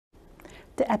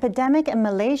The epidemic in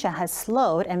Malaysia has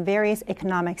slowed and various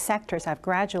economic sectors have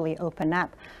gradually opened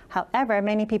up. However,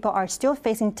 many people are still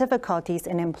facing difficulties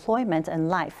in employment and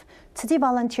life. Tzu Chi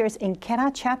volunteers in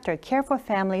Kedah Chapter care for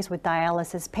families with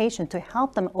dialysis patients to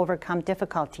help them overcome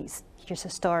difficulties. Here's a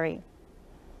story.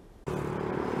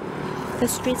 The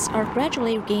streets are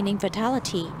gradually regaining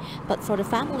vitality, but for the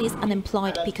families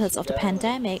unemployed because of the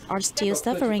pandemic are still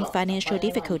suffering financial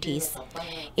difficulties.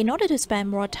 In order to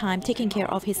spend more time taking care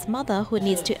of his mother who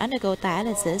needs to undergo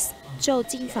dialysis, Zhou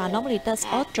Jinfa normally does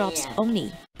odd jobs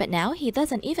only, but now he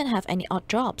doesn't even have any odd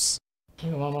jobs.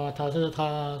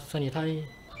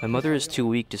 My mother is too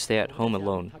weak to stay at home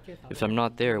alone. If I'm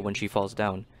not there when she falls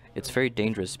down, it's very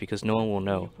dangerous because no one will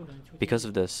know. Because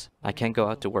of this, I can't go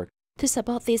out to work. To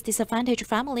support this disadvantaged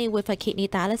family with a kidney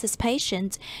dialysis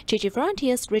patient, Tzu Chi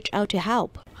volunteers reach out to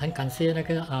help. I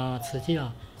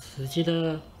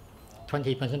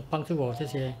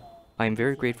am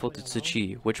very grateful to Tzu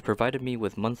Chi, which provided me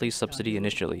with monthly subsidy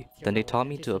initially. Then they taught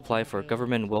me to apply for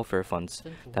government welfare funds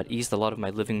that eased a lot of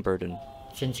my living burden.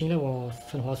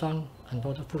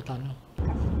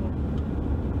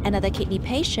 Another kidney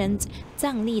patient,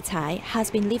 Zhang Licai,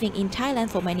 has been living in Thailand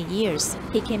for many years.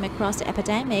 He came across the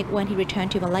epidemic when he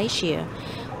returned to Malaysia.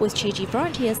 With Tzu Chi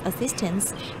volunteers'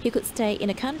 assistance, he could stay in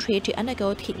the country to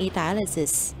undergo kidney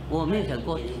dialysis.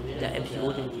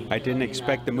 I didn't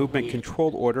expect the movement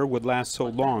control order would last so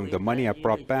long. The money I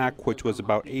brought back, which was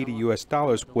about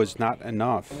 $80, was not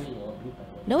enough.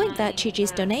 Knowing that Tzu Chi's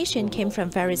donation came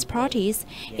from various parties,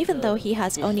 even though he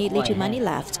has only little money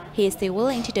left, he is still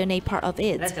willing to donate part of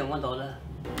it. Less than $1.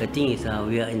 The thing is,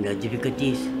 we are in the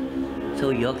difficulties, so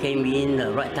you all came in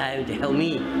the right time to help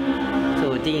me.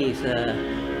 So the thing is,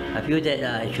 I feel that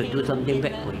I should do something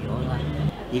back for you all.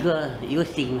 You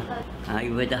think, no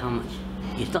matter how much,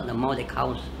 it's not the amount that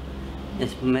counts.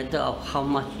 It's a matter of how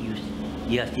much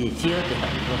you are sincere to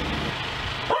help people.